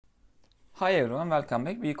Hi everyone, welcome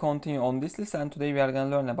back. We continue on this list and today we are going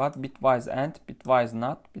to learn about bitwise AND, bitwise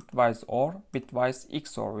NOT, bitwise OR, bitwise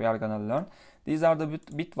XOR. We are going to learn. These are the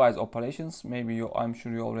bitwise operations. Maybe I'm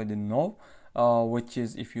sure you already know, which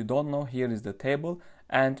is, if you don't know, here is the table.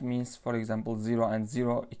 AND means, for example, 0 and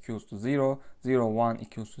 0 equals to 0, 0, 1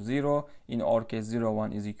 equals to 0. In our case, 0,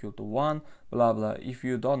 1 is equal to 1, blah, blah. If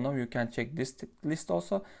you don't know, you can check this list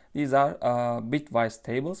also. These are bitwise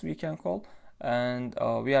tables, we can call. And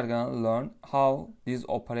we are gonna learn how these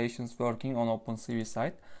operations working on OpenCV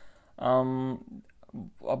site.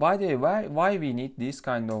 By the way, why we need these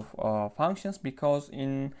kind of functions? Because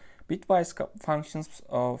in bitwise functions,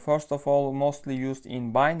 first of all, mostly used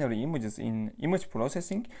in binary images in image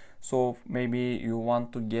processing. So maybe you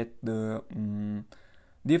want to get the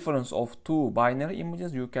difference of two binary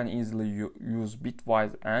images, you can easily use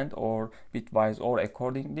bitwise AND or bitwise OR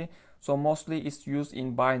accordingly. So mostly it's used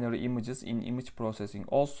in binary images in image processing.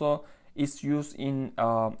 Also it's used in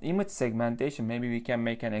image segmentation. Maybe we can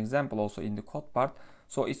make an example also in the code part.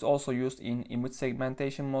 So it's also used in image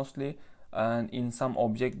segmentation mostly, and in some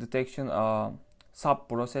object detection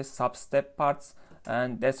sub-step parts,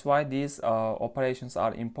 and that's why these operations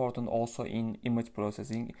are important also in image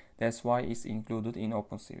processing. That's why it's included in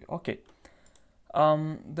OpenCV. Okay,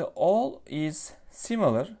 the all is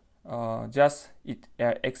similar, just it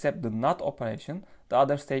except the NOT operation. The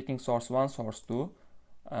others taking source 1, source 2,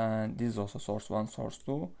 and this is also source 1, source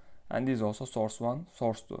 2, and this is also source 1,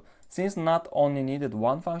 source 2. Since NOT only needed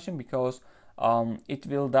one function, because it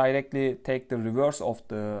will directly take the reverse of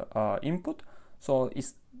the input, so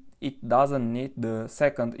it doesn't need the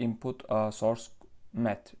second input source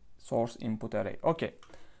input array. Okay,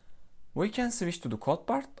 we can switch to the code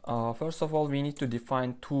part. First of all, we need to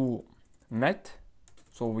define two met,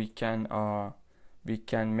 so we can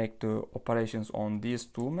make the operations on these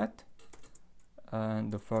two met.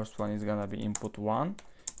 And the first one is gonna be input 1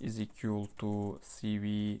 is equal to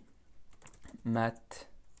cv met,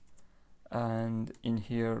 and in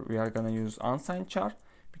here we are gonna use unsigned char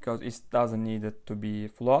because it doesn't need it to be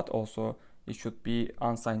float. Also it should be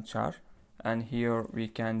unsigned char, and here we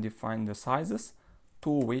can define the sizes.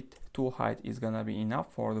 2 width, 2 height is gonna be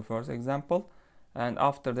enough for the first example, and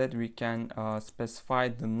after that we can specify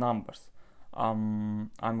the numbers. I'm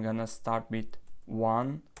gonna start with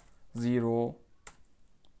 1, 0,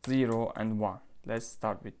 0 and 1. Let's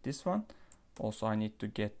start with this one. Also I need to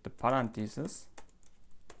get the parentheses.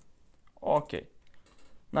 Okay,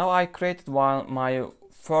 now I created my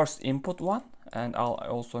first input 1, and I'll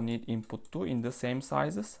also need input 2 in the same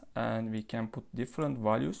sizes, and we can put different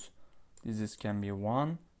values. This can be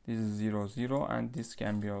 1, this is 0, 0, and this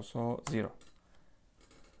can be also 0.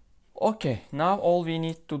 Okay, now all we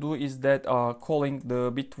need to do is that calling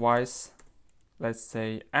the bitwise, let's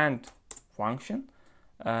say, AND function.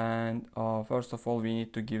 And first of all, we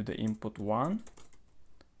need to give the input 1,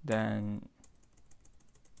 then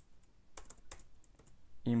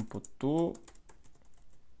input 2,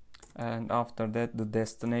 and after that the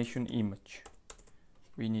destination image.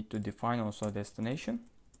 We need to define also a destination.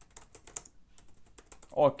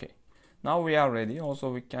 Okay, now we are ready.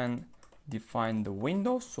 Also we can define the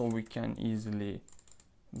windows, so we can easily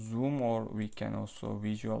zoom, or we can also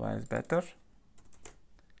visualize better.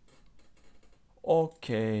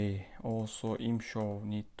 Okay, also imshow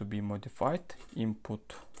need to be modified.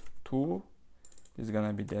 Input 2 is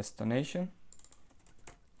gonna be destination,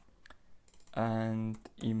 and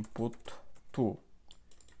input 2,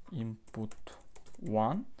 input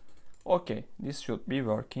 1. Okay, this should be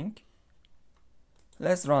working.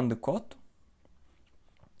 Let's run the code.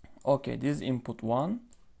 Okay, this is input 1,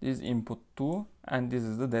 this is input 2, and this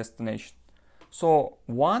is the destination. So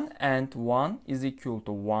 1 and 1 is equal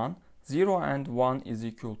to 1, 0 and 1 is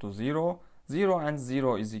equal to 0, 0 and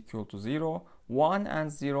 0 is equal to 0, 1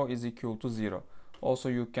 and 0 is equal to 0. Also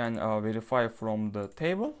you can verify from the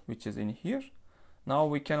table which is in here. Now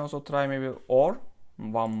we can also try maybe OR,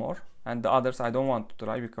 one more, and the others I don't want to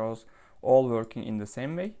try because all working in the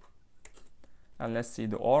same way. And let's see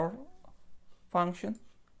the OR function.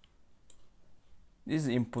 This is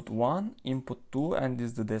input 1, input 2, and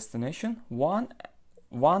this is the destination. 1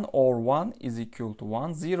 or 1 is equal to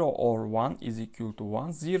 1, 0 or 1 is equal to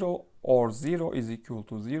 1, 0 or 0 is equal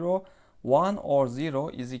to 0, 1 or 0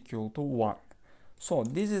 is equal to 1. So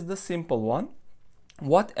this is the simple one.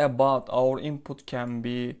 What about our input can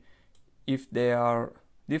be if they are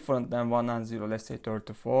different than 1 and 0, let's say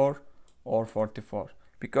 34 or 44?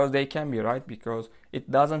 Because they can be, right? Because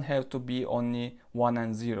it doesn't have to be only 1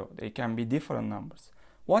 and 0. They can be different numbers.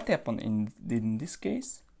 What happened in this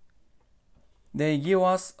case? They give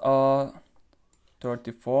us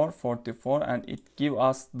 34, 44, and it give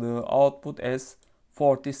us the output as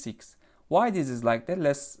 46. Why this is like that?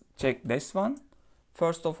 Let's check this one.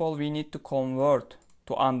 First of all, we need to convert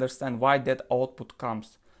to understand why that output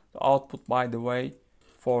comes. The output, by the way,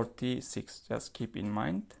 46. Just keep in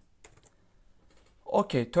mind.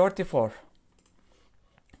 Okay, 34.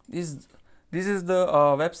 This is the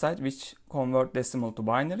website which convert decimal to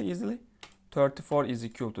binary easily. 34 is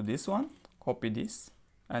equal to this one. Copy this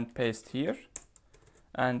and paste here.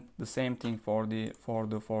 And the same thing for the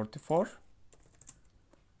 44.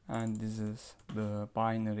 And this is the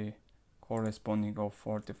binary corresponding of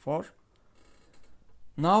 44.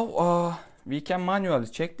 Now we can manually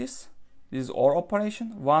check this. This is OR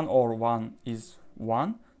operation. 1 or 1 is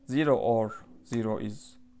 1. 0 or 0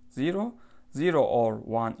 is 0. 0 or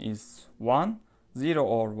 1 is 1. 0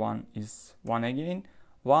 or 1 is 1 again.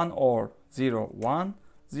 1 or 0, 1.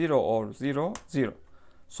 0 or 0, 0.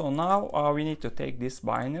 So now we need to take this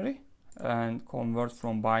binary and convert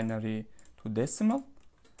from binary to decimal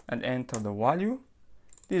and enter the value.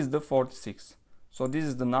 This is the 46. So this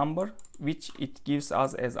is the number which it gives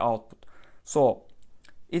us as output. So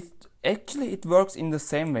it works in the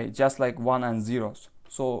same way, just like 1 and zeros.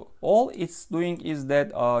 So all it's doing is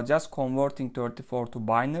that just converting 34 to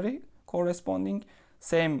binary corresponding,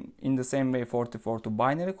 in the same way 44 to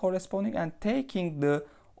binary corresponding, and taking the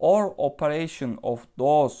OR operation of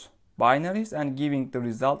those binaries and giving the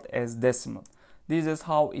result as decimal. This is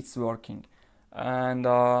how it's working. And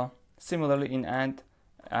similarly in AND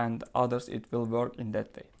and others, it will work in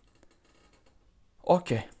that way.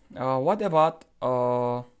 Okay, what about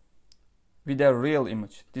with a real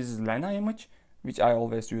image? This is Lena image, which I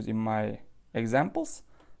always use in my examples,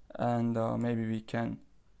 and maybe we can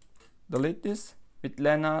delete this. With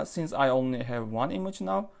Lena, since I only have one image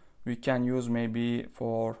now, we can use maybe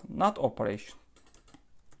for NOT operation.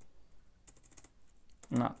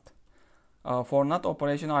 NOT. For NOT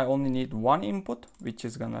operation, I only need one input, which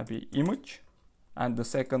is gonna be image, and the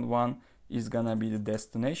second one is gonna be the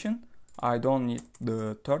destination. I don't need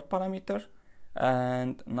the third parameter.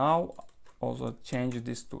 And now also change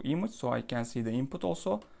this to image so I can see the input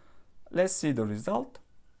also. Let's see the result.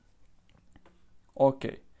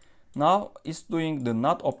 Okay, now it's doing the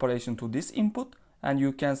NOT operation to this input, and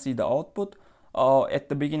you can see the output. At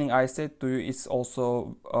the beginning I said to you, it's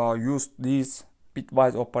also used, these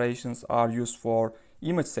bitwise operations are used for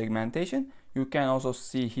image segmentation. You can also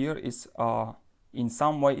see here is in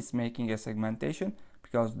some way it's making a segmentation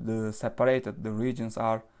because the regions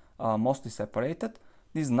are mostly separated.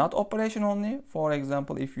 This is not operation only. For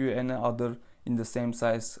example, if you any other in the same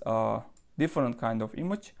size different kind of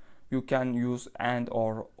image, you can use AND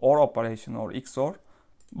or OR operation or XOR.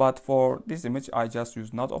 But for this image, I just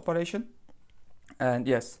use NOT operation. And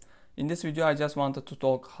yes, in this video, I just wanted to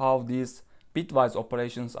talk how these bitwise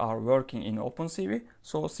operations are working in OpenCV.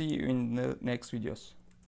 So see you in the next videos.